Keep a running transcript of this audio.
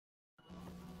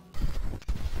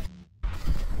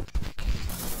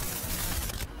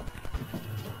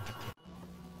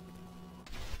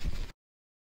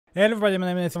Hey everybody, my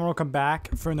name is and welcome back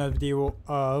for another video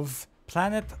of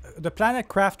the Planet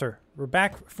Crafter. We're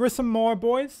back for some more,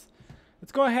 boys.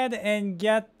 Let's go ahead and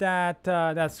get that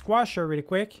that squasher really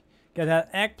quick. Get that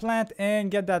eggplant and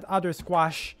get that other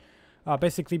squash.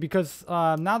 Basically because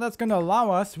now that's going to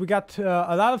allow us, we got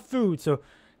a lot of food. So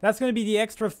that's going to be the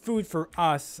extra food for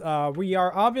us. We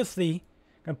are obviously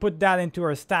going to put that into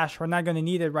our stash. We're not going to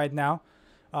need it right now.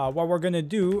 What we're going to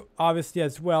do, obviously,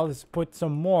 as well, is put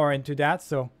some more into that.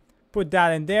 So put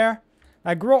that in there.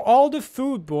 Grow all the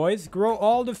food, boys. Grow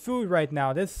all the food right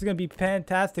now. This is going to be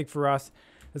fantastic for us.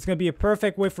 It's going to be a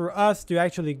perfect way for us to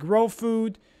actually grow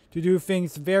food, to do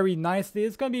things very nicely.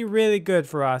 It's going to be really good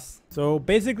for us. So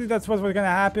basically, that's what's going to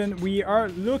happen. We are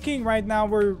looking right now.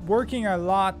 We're working a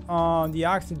lot on the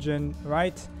oxygen,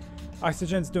 right?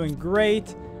 Oxygen's doing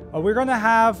great. We're going to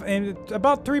have in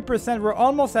about 3%. We're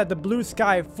almost at the blue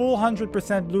sky, full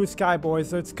 100% blue sky, boys.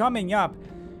 So it's coming up.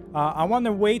 I want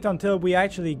to wait until we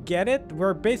actually get it.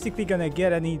 We're basically going to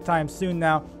get it anytime soon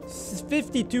now.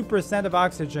 52% of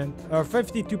oxygen, or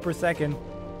 52 per second.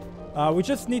 We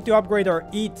just need to upgrade our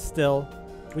EAT still.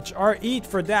 Which our EAT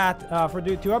for that,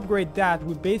 to upgrade that,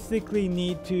 we basically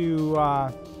need to...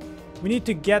 we need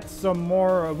to get some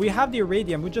more... We have the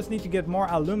iridium. We just need to get more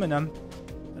aluminum.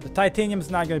 The titanium is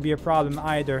not going to be a problem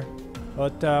either.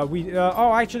 But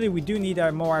oh, actually, we do need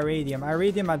more iridium.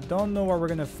 Iridium, I don't know where we're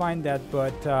going to find that,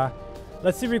 but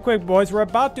let's see real quick, boys. We're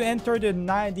about to enter the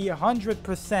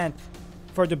 100%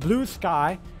 for the blue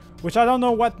sky, which I don't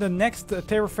know what the next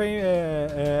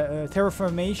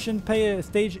terraformation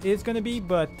stage is going to be,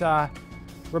 but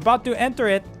we're about to enter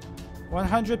it.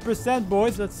 100%,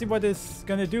 boys. Let's see what it's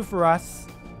going to do for us.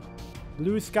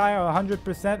 Blue sky,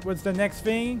 100%. What's the next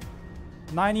thing?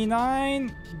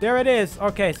 99. There it is.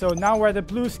 Okay, so now we're at the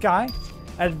blue sky.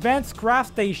 Advanced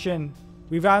craft station.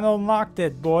 We've unlocked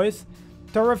it, boys.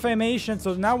 Terraformation.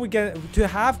 So now we get to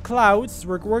have clouds.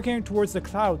 We're working towards the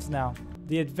clouds now.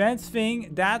 The advanced thing,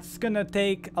 that's gonna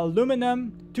take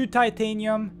aluminum, 2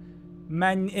 titanium,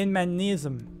 and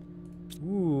magnesium.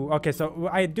 Ooh, okay, so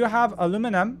I do have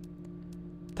aluminum,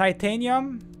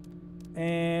 titanium,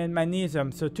 and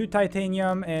magnesium. So 2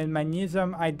 titanium and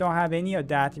magnesium. I don't have any of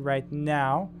that right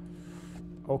now.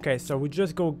 Okay, so we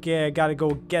just gotta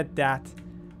go get that,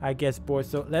 I guess, boys.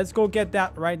 So let's go get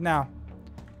that right now.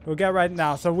 Go get right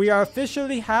now. So we are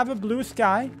officially have a blue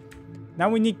sky. Now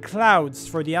we need clouds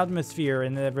for the atmosphere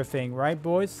and everything, right,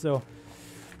 boys? So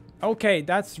okay,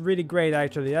 that's really great,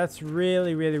 actually. That's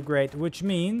really, really great. Which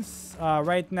means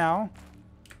right now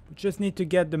we just need to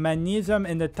get the magnesium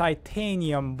and the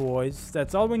titanium, boys.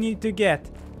 That's all we need to get.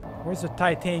 Where's the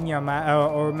titanium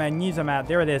or magnesium at?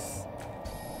 There it is.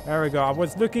 There we go. I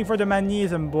was looking for the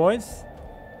magnesium, boys.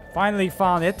 Finally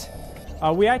found it.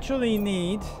 We actually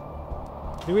need...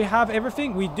 Do we have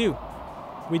everything? We do.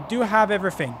 We do have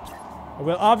everything.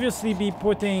 We'll obviously be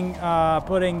putting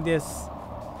this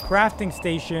crafting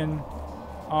station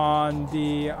on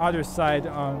the other side.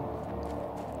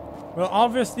 We'll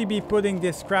obviously be putting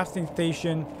this crafting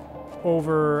station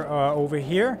over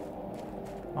here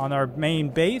on our main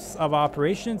base of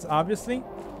operations, obviously.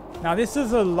 Now this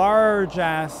is a large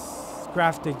ass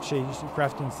crafting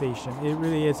station. It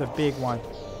really is a big one.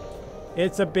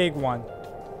 It's a big one.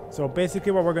 So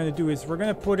basically what we're going to do is we're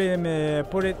going to put it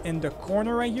in the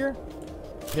corner right here.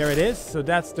 There it is. So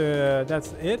that's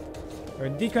it. We're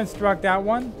going to deconstruct that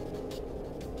one.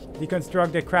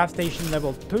 Deconstruct the craft station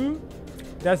level 2.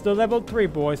 That's the level 3,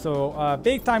 boys. So,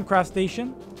 big time craft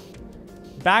station.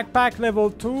 Backpack level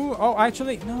 2. Oh,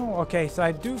 actually, no. Okay, so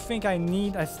I do think I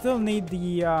still need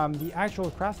the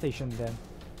actual craft station then.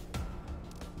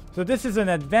 So this is an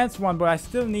advanced one, but I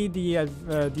still need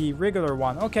the regular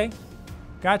one. Okay,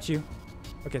 got you.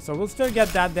 Okay, so we'll still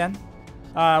get that then.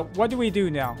 What do we do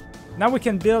now? Now we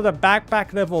can build a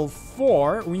backpack level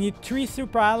 4. We need 3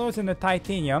 super alloys and a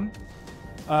titanium.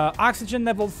 Oxygen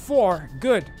level 4.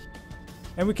 Good.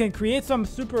 And we can create some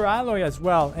super alloy as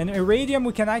well. And iridium,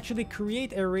 we can actually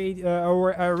create a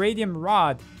iridium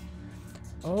rod.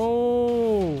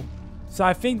 Oh. So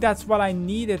I think that's what I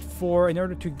need it for in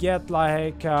order to get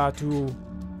like to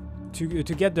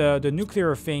get the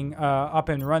nuclear thing up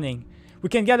and running. We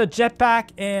can get a jetpack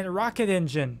and rocket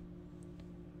engine.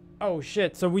 Oh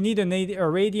shit. So we need an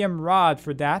iridium rod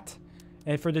for that.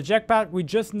 And for the jetpack, we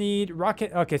just need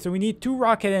rocket. Okay, so we need 2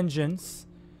 rocket engines.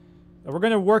 We're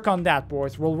going to work on that,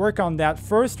 boys. We'll work on that.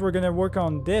 First, we're going to work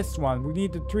on this one. We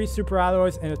need the 3 super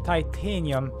alloys and a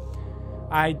titanium.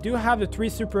 I do have the 3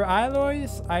 super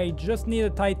alloys. I just need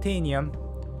a titanium.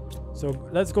 So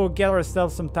let's go get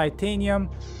ourselves some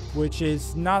titanium, which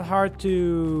is not hard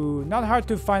to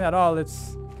find at all.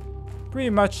 It's pretty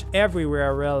much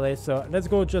everywhere really. So let's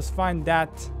go just find that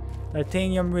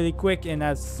titanium really quick, and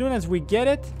as soon as we get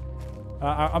it,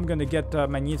 I'm gonna get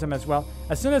magnesium as well.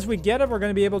 As soon as we get it, we're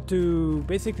gonna be able to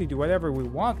basically do whatever we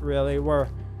want really. We're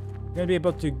gonna be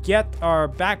able to get our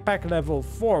backpack level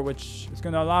 4, which is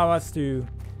gonna allow us to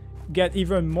get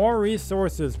even more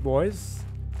resources, boys.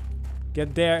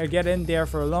 Get in there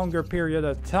for a longer period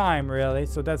of time really,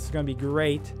 so that's gonna be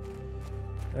great.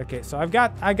 Okay, so I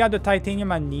got the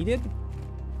titanium I needed.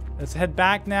 Let's head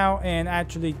back now and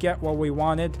actually get what we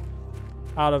wanted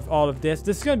out of all of this.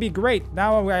 This is gonna be great.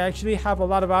 Now I actually have a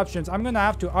lot of options. I'm gonna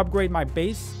have to upgrade my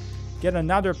base, get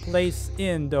another place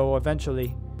in though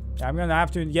eventually. I'm gonna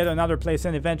have to get another place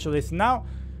in eventually. So now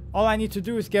all I need to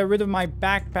do is get rid of my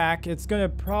backpack. It's gonna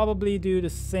probably do the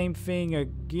same thing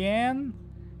again.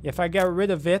 If I get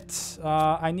rid of it,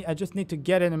 I just need to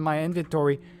get it in my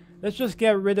inventory. Let's just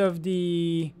get rid of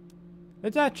the...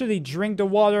 Let's actually drink the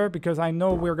water because I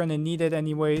know we're gonna need it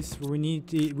anyways. We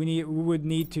would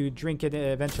need to drink it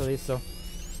eventually. So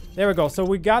there we go. So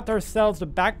we got ourselves the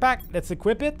backpack. Let's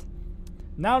equip it.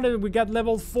 Now that we got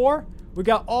level 4, we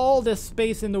got all the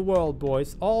space in the world,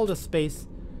 boys. All the space.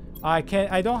 I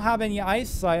don't have any ice,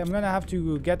 so I'm gonna have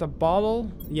to get a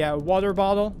bottle. Yeah, a water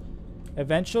bottle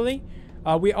eventually.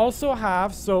 We also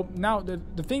have, so now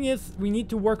the thing is, we need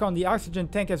to work on the oxygen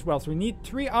tank as well. So we need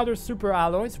 3 other super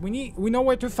alloys. We know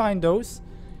where to find those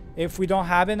if we don't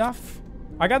have enough.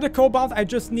 I got the cobalt. I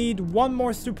just need 1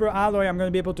 more super alloy. I'm going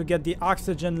to be able to get the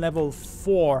oxygen level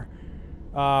 4,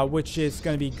 which is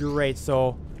going to be great.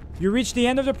 So you reach the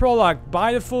end of the prologue.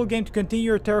 Buy the full game to continue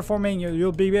your terraforming.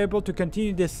 You'll be able to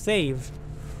continue this save.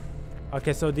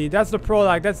 Okay, so that's the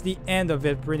prologue. That's the end of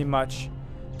it pretty much.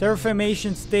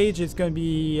 Terraformation stage is going to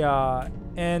be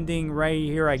ending right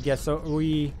here, I guess. So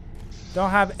we don't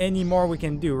have any more we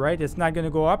can do, right? It's not going to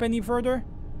go up any further?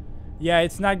 Yeah,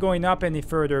 it's not going up any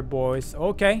further, boys.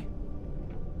 Okay.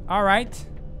 All right.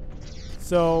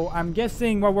 So I'm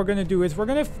guessing what we're going to do is we're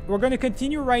going to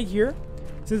continue right here.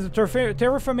 Since the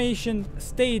terraformation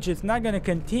stage is not going to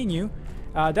continue,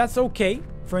 that's okay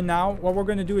for now. What we're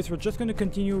going to do is we're just going to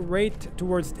continue right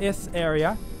towards this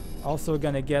area. Also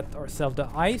gonna get ourselves the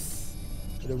ice,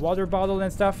 the water bottle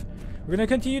and stuff. We're gonna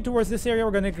continue towards this area.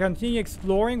 We're gonna continue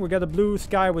exploring. We got a blue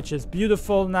sky, which is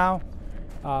beautiful now.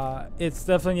 It's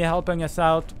definitely helping us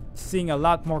out, seeing a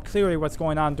lot more clearly what's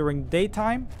going on during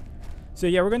daytime. So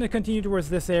yeah, we're gonna continue towards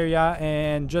this area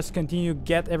and just continue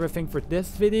get everything for this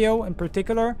video in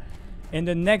particular. In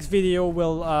the next video,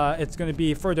 it's gonna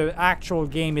be for the actual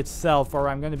game itself, or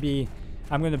I'm gonna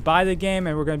buy the game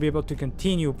and we're gonna be able to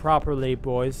continue properly,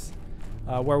 boys,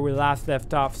 where we last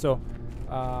left off. So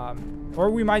or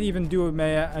we might even do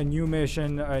a new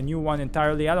mission, a new one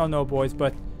entirely. I don't know, boys,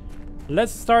 but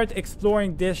let's start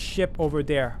exploring this ship over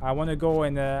there. I want to go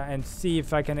and see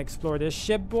if I can explore this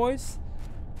ship, boys.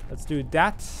 Let's do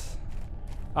that.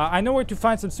 I know where to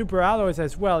find some super alloys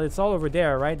as well. It's all over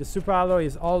there, right? The super alloy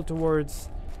is all towards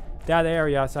that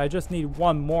area, so I just need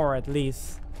 1 more at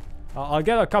least. I'll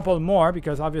get a couple more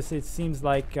because obviously it seems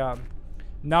like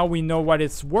now we know what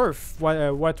it's worth,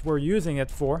 what we're using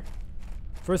it for.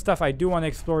 First off, I do want to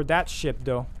explore that ship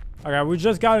though. Alright, we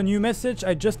just got a new message.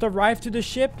 I just arrived to the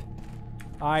ship.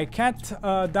 I can't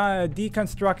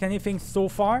deconstruct anything so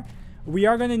far. We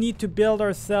are going to need to build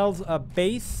ourselves a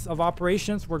base of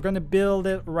operations. We're going to build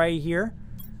it right here.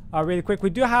 Really quick,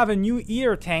 we do have a new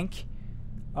eater tank.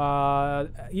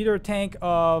 Eater tank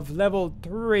of level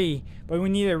 3, but we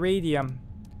need iridium.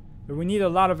 We need a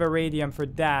lot of iridium for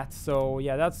that. So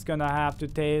yeah, that's gonna have to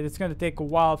take, it's gonna take a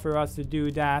while for us to do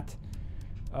that.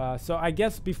 So I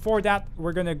guess before that,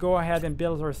 we're gonna go ahead and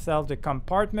build ourselves the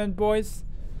compartment, boys.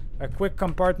 A quick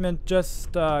compartment,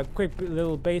 just a quick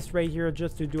little base right here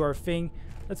just to do our thing.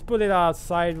 Let's put it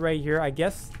outside right here, I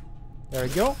guess. There we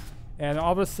go. And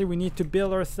obviously we need to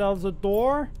build ourselves a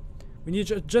door. We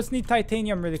need just need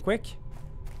titanium really quick.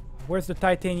 Where's the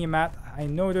titanium at? I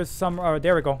know there's some. Oh,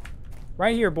 there we go.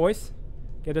 Right here, boys.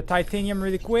 Get the titanium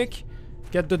really quick.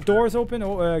 Get the doors open.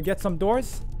 Get some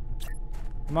doors.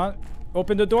 Come on.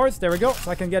 Open the doors. There we go.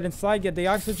 So I can get inside, get the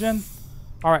oxygen.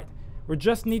 All right. We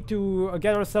just need to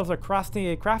get ourselves a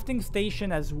crafting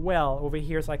station as well over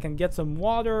here so I can get some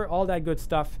water, all that good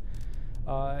stuff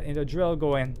in the drill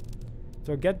going.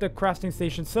 So get the crafting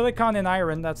station. Silicon and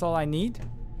iron. That's all I need.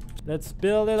 Let's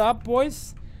build it up,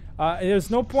 boys. There's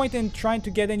no point in trying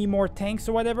to get any more tanks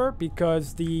or whatever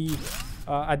because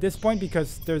at this point,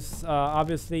 because there's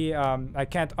obviously I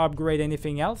can't upgrade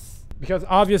anything else because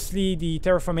obviously the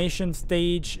terraformation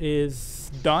stage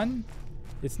is done.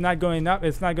 It's not going up.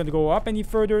 It's not going to go up any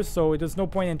further. So there's no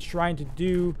point in trying to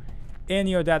do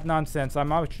any of that nonsense.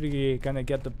 I'm actually gonna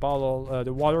get the bottle,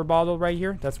 the water bottle right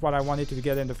here. That's what I wanted to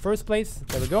get in the first place.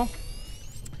 There we go.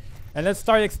 And let's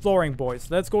start exploring,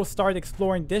 boys. Let's go start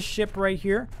exploring this ship right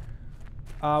here.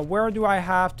 Where do I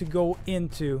have to go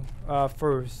into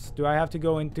first? Do I have to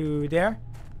go into there?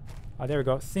 Oh, there we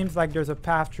go. Seems like there's a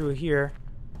path through here.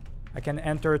 I can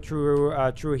enter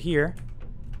through through here.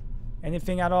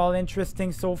 Anything at all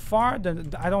interesting so far?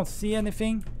 I don't see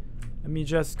anything. Let me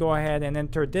just go ahead and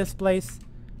enter this place.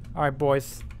 All right,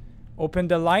 boys. Open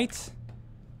the light.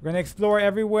 We're gonna explore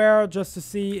everywhere just to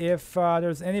see if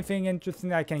there's anything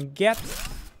interesting I can get.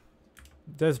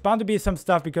 There's bound to be some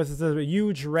stuff because it's a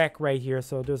huge wreck right here.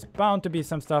 So there's bound to be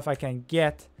some stuff I can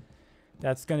get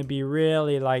that's gonna be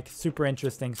really like super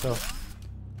interesting. So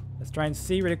let's try and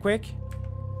see really quick.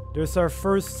 There's our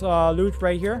first loot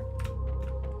right here.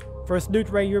 First loot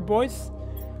right here, boys.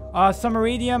 Some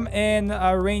iridium and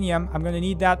uranium. I'm gonna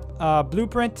need that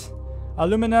blueprint.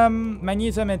 Aluminum,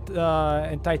 magnesium,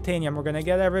 and titanium. We're gonna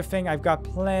get everything. I've got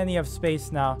plenty of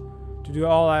space now to do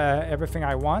all everything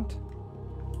I want.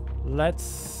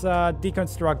 Let's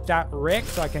deconstruct that rig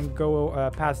so I can go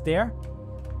past there.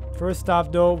 First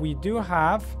off, though, we do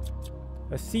have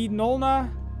a Seed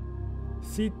Nolna,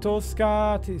 Seed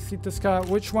Tosca.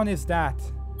 Which one is that?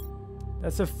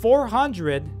 That's a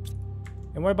 400.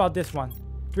 And what about this one?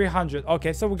 300.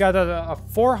 Okay, so we got a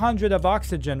 400 of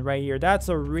oxygen right here. That's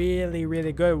a really,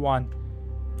 really good one.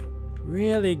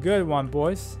 Really good one,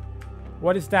 boys.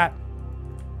 What is that?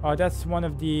 Oh, that's one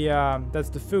of the, that's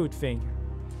the food thing.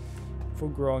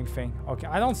 Food growing thing. Okay,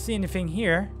 I don't see anything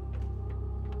here.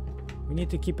 We need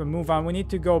to keep a move on. We need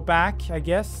to go back, I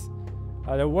guess.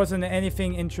 There wasn't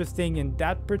anything interesting in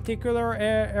that particular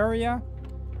area.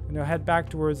 I'm gonna head back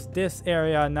towards this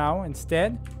area now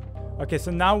instead. Okay,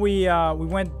 so now we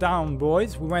went down,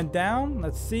 boys. We went down.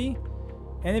 Let's see.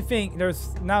 Anything? There's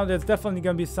definitely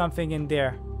gonna be something in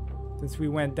there since we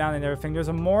went down and everything. There's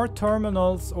more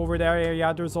terminals over that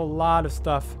area. There's a lot of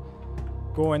stuff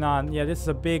going on. Yeah, this is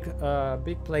a big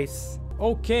place.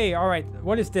 Okay, all right.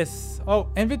 What is this? Oh,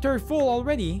 inventory full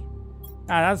already.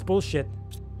 Ah, that's bullshit.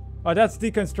 Oh, that's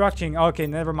deconstructing. Okay,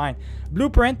 never mind.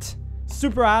 Blueprint,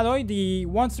 super alloy, the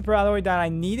one super alloy that I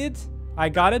needed. I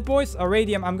got it, boys.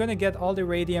 Iridium. I'm gonna get all the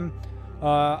iridium.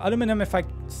 Aluminum, if I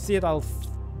see it, I'll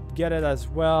get it as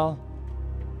well.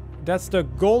 That's the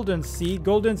golden seed.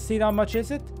 Golden seed, how much is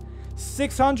it?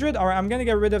 600. All right, I'm gonna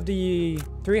get rid of the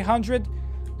 300.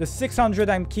 The 600,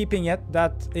 I'm keeping it.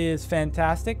 That is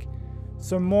fantastic.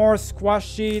 Some more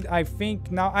squash seed. I think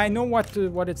now I know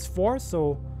what it's for,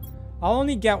 so I'll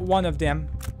only get one of them.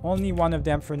 Only one of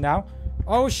them for now.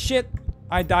 Oh shit!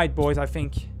 I died, boys. I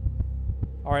think.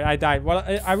 Alright, I died. Well,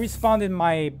 I respawned in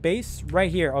my base right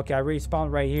here. Okay, I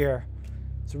respawned right here.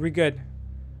 So we're good.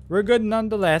 We're good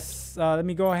nonetheless. Let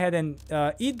me go ahead and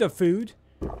eat the food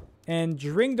and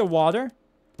drink the water.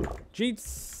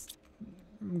 Jeez.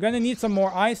 I'm gonna need some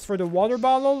more ice for the water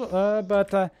bottle.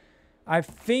 But I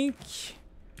think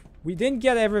we didn't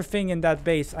get everything in that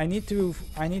base. I need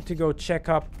to go check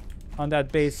up on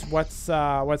that base.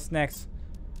 What's next?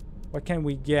 What can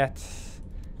we get?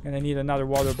 Gonna need another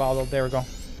water bottle. There we go.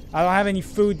 I don't have any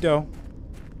food though.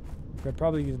 We'll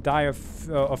probably die of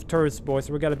thirst, boys.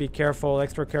 So we gotta be careful,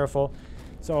 extra careful.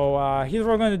 So here's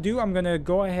what we're gonna do. I'm gonna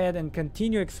go ahead and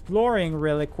continue exploring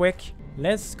really quick.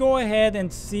 Let's go ahead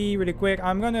and see really quick.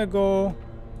 I'm gonna go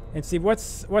and see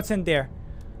what's in there.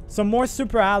 Some more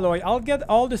super alloy. I'll get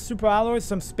all the super alloys,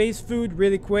 some space food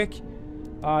really quick.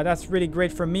 That's really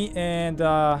great for me. And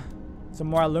some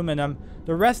more aluminum.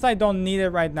 The rest I don't need it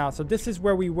right now. So this is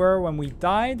where we were when we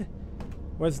died.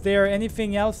 Was there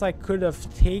anything else I could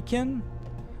have taken?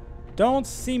 Don't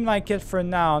seem like it for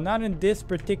now. Not in this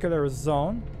particular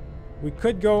zone. We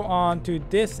could go on to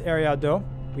this area though.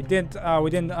 We didn't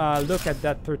look at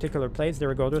that particular place. There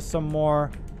we go. There's some more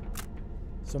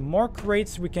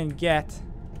crates we can get.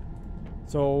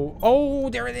 So, oh,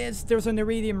 there it is. There's an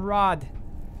iridium rod.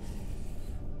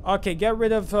 Okay, get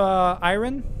rid of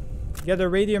iron. Get a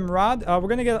radium rod. We're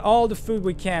gonna get all the food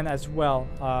we can as well.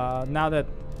 Now that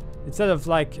instead of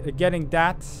like getting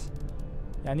that,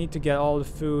 I need to get all the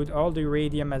food, all the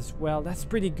iridium as well. That's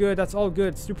pretty good. That's all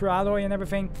good. Super alloy and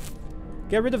everything.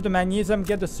 Get rid of the magnesium.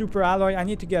 Get the super alloy. I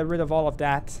need to get rid of all of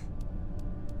that.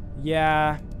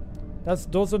 Yeah,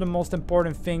 those are the most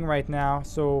important thing right now.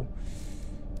 So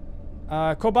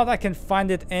cobalt, I can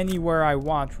find it anywhere I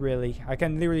want. Really, I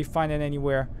can literally find it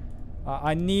anywhere.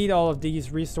 I need all of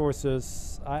these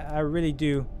resources. I really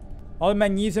do. All the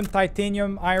magnesium,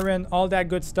 titanium, iron, all that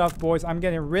good stuff, boys. I'm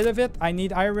getting rid of it. I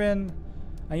need iron.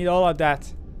 I need all of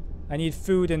that. I need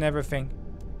food and everything.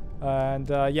 And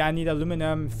yeah, I need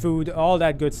aluminum, food, all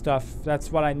that good stuff.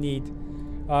 That's what I need.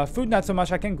 Food, not so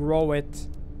much. I can grow it.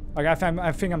 Okay,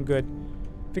 I think I'm good.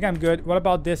 I think I'm good. What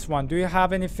about this one? Do you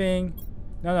have anything?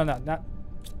 No, not.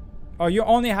 Oh, you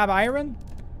only have iron?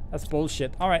 That's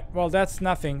bullshit. All right, well, that's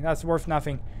nothing. That's worth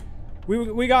nothing.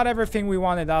 We got everything we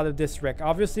wanted out of this wreck.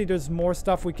 Obviously, there's more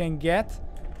stuff we can get.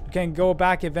 We can go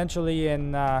back eventually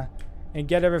and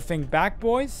get everything back,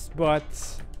 boys.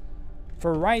 But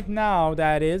for right now,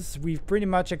 that is, we've pretty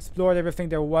much explored everything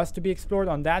there was to be explored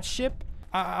on that ship.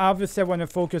 Obviously, I want to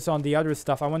focus on the other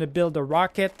stuff. I want to build the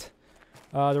rockets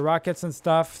and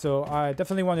stuff. So I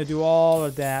definitely want to do all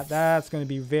of that. That's going to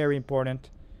be very important.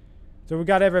 So we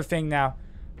got everything now.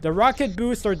 The rocket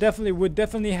booster would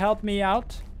definitely help me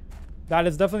out. That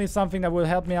is definitely something that will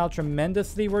help me out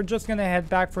tremendously. We're just going to head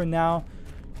back for now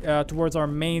towards our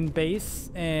main base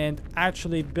and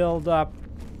actually build up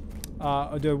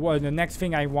the next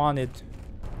thing I wanted.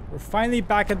 We're finally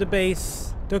back at the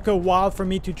base. Took a while for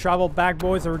me to travel back,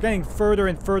 boys. We're getting further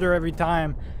and further every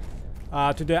time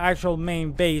to the actual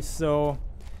main base. So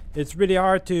it's really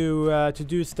hard to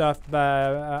do stuff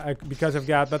because of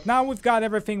that. But now we've got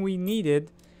everything we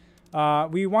needed.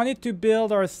 We wanted to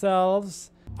build ourselves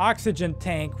oxygen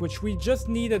tank, which we just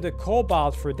needed a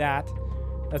cobalt for that.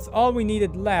 That's all we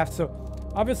needed left. So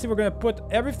obviously we're going to put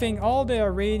everything, all the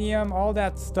uranium, all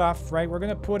that stuff, right? We're going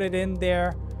to put it in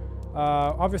there.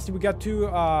 Obviously we got 2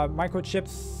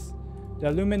 microchips, the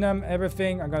aluminum,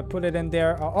 everything. I'm going to put it in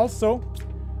there. Also,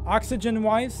 oxygen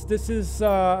wise, this is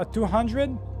a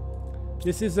 200.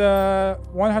 This is a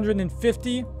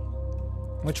 150.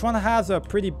 Which one has a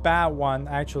pretty bad one,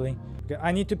 actually? Okay,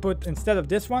 I need to put, instead of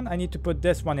this one, I need to put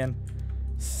this one in.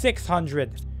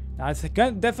 600. Now, it's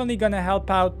definitely going to help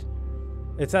out.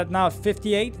 It's at now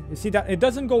 58. You see that? It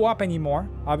doesn't go up anymore,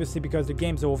 obviously, because the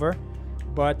game's over.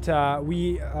 But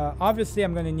obviously,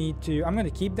 I'm going to need to... I'm going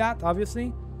to keep that,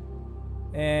 obviously.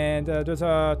 And there's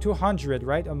a 200,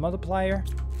 right? A multiplier.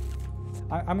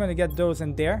 I'm going to get those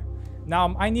in there.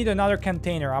 Now, I need another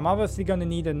container. I'm obviously going to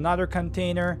need another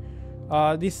container.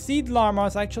 These seed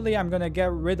llamas, actually, I'm going to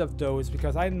get rid of those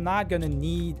because I'm not going to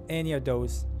need any of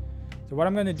those. So what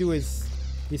I'm going to do is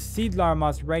these seed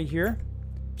llamas right here,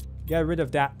 get rid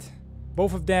of that.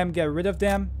 Both of them, get rid of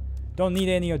them. Don't need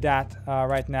any of that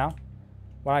right now.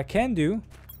 What I can do...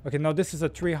 Okay, no, this is a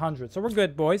 300. So we're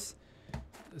good, boys.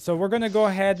 So we're going to go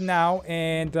ahead now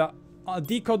and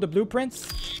decode the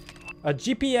blueprints. A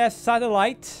GPS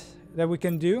satellite that we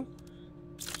can do.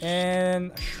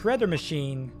 And shredder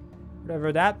machine.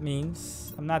 Whatever that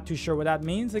means. I'm not too sure what that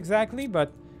means exactly,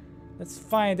 but let's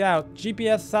find out.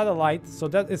 GPS satellite. So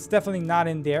that is definitely not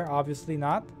in there. Obviously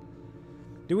not.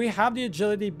 Do we have the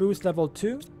agility boost level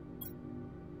 2?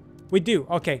 We do.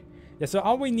 Okay. Yeah, so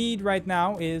all we need right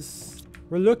now is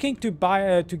we're looking to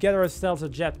buy to get ourselves a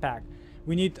jetpack.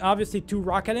 We need obviously 2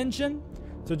 rocket engine.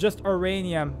 So just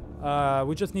uranium.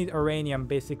 We just need uranium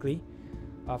basically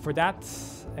for that.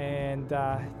 And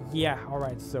yeah, all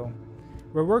right. So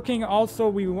we're working also,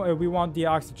 we want the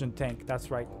oxygen tank.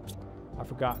 That's right. I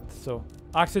forgot. So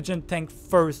oxygen tank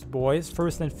first, boys.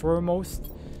 First and foremost.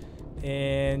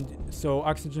 And so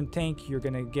oxygen tank, you're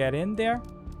going to get in there.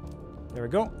 There we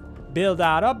go. Build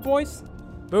that up, boys.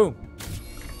 Boom.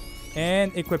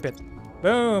 And equip it.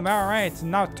 Boom. All right. So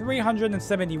now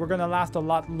 370. We're going to last a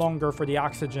lot longer for the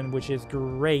oxygen, which is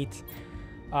great.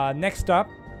 Next up,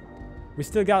 we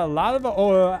still got a lot of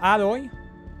alloy.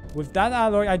 With that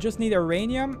alloy, I just need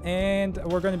uranium, and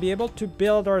we're going to be able to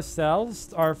build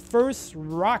ourselves our first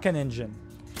rocket engine.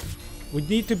 We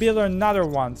need to build another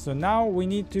one. So now we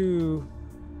need to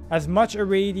as much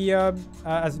iridium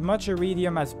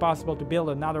as possible to build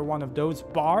another one of those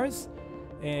bars.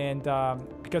 And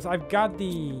because I've got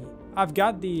the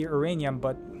uranium,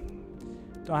 but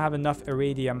don't have enough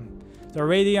iridium. The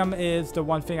iridium is the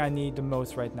one thing I need the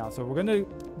most right now. So we're gonna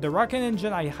the rocket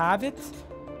engine. I have it.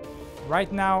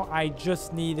 Right now, I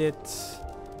just need it.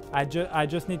 I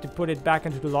just need to put it back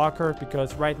into the locker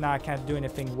because right now I can't do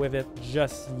anything with it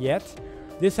just yet.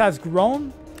 This has grown,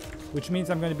 which means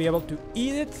I'm going to be able to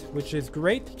eat it, which is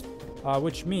great.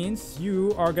 Which means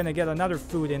you are going to get another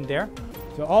food in there.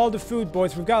 So all the food,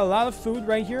 boys, we've got a lot of food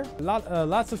right here.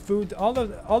 Lots of food. All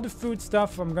the food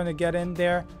stuff I'm going to get in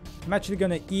there. I'm actually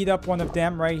going to eat up one of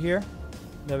them right here.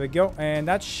 There we go. And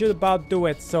that should about do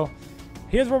it. So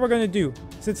here's what we're going to do.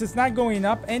 Since it's not going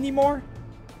up anymore,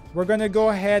 we're going to go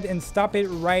ahead and stop it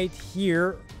right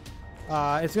here.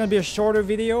 It's going to be a shorter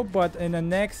video, but in the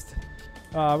next...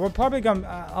 I'll probably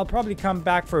come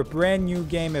back for a brand new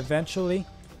game eventually.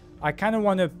 I kind of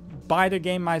want to buy the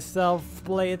game myself,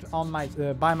 play it on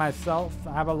by myself,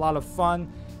 have a lot of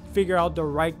fun, figure out the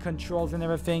right controls and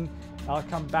everything, I'll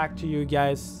come back to you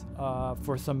guys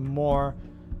for some more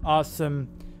awesome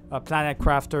Planet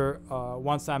Crafter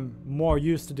once I'm more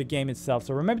used to the game itself.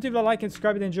 So remember to leave a like and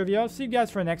subscribe and enjoy the video. I'll see you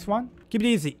guys for the next one. Keep it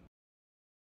easy.